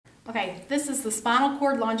Okay, this is the spinal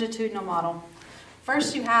cord longitudinal model.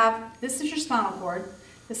 First you have, this is your spinal cord.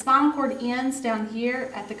 The spinal cord ends down here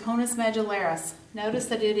at the conus medullaris. Notice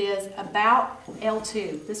that it is about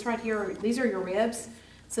L2. This right here, these are your ribs.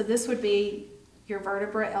 So this would be your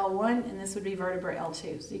vertebra L1 and this would be vertebra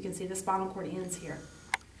L2. So you can see the spinal cord ends here.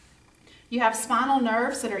 You have spinal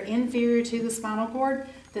nerves that are inferior to the spinal cord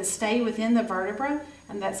that stay within the vertebra,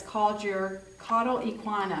 and that's called your caudal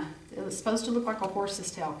equina. It's supposed to look like a horse's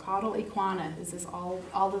tail. Caudal equina is all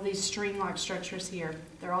of these string-like structures here.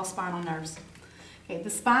 They're all spinal nerves. Okay, the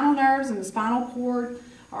spinal nerves and the spinal cord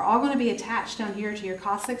are all going to be attached down here to your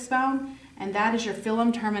coccyx bone, and that is your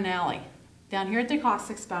filum terminale. Down here at the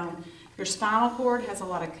coccyx bone, your spinal cord has a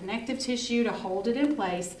lot of connective tissue to hold it in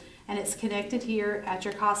place, and it's connected here at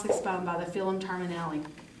your coccyx bone by the filum terminale.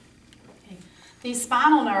 Okay. These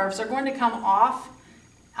spinal nerves are going to come off.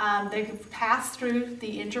 They pass through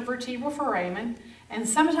the intervertebral foramen, and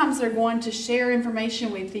sometimes they're going to share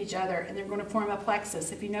information with each other, and they're going to form a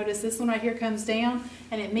plexus. If you notice, this one right here comes down,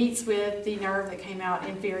 and it meets with the nerve that came out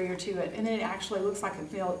inferior to it, and then it actually looks like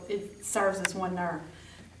it serves as one nerve.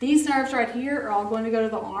 These nerves right here are all going to go to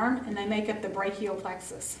the arm, and they make up the brachial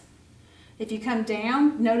plexus. If you come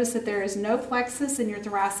down, notice that there is no plexus in your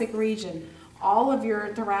thoracic region. All of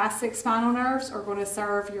your thoracic spinal nerves are going to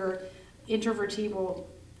serve your intervertebral,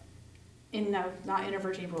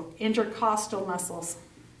 intercostal muscles.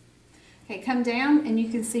 Okay, come down and you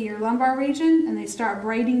can see your lumbar region, and they start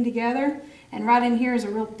braiding together. And right in here is a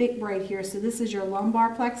real thick braid here, so this is your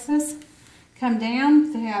lumbar plexus. Come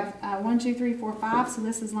down, they have 1, 2, 3, 4, 5, so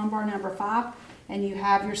this is lumbar number 5, and you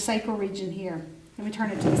have your sacral region here. Let me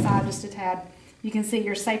turn it to the side just a tad. You can see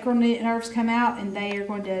your sacral nerves come out, and they are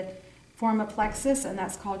going to form a plexus, and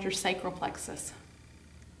that's called your sacral plexus.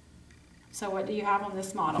 So what do you have on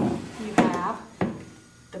this model? You have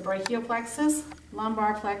the brachial plexus,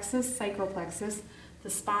 lumbar plexus, sacral plexus,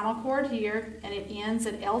 the spinal cord here, and it ends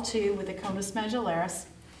at L2 with the conus medullaris.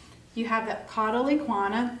 You have the caudal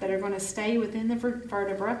equina that are going to stay within the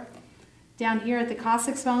vertebra. Down here at the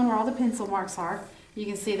coccyx bone where all the pencil marks are, you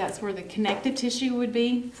can see that's where the connective tissue would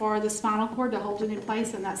be for the spinal cord to hold it in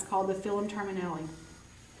place, and that's called the filum terminale.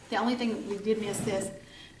 The only thing we did miss this,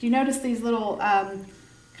 do you notice these little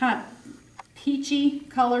kind of peachy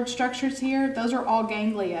colored structures here? Those are all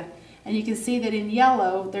ganglia, and you can see that in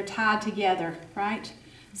yellow they're tied together, right?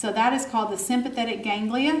 So that is called the sympathetic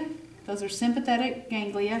ganglia. Those are sympathetic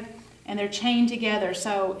ganglia, and they're chained together.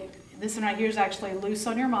 So this one right here is actually loose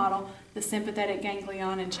on your model, the sympathetic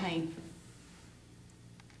ganglion and chain.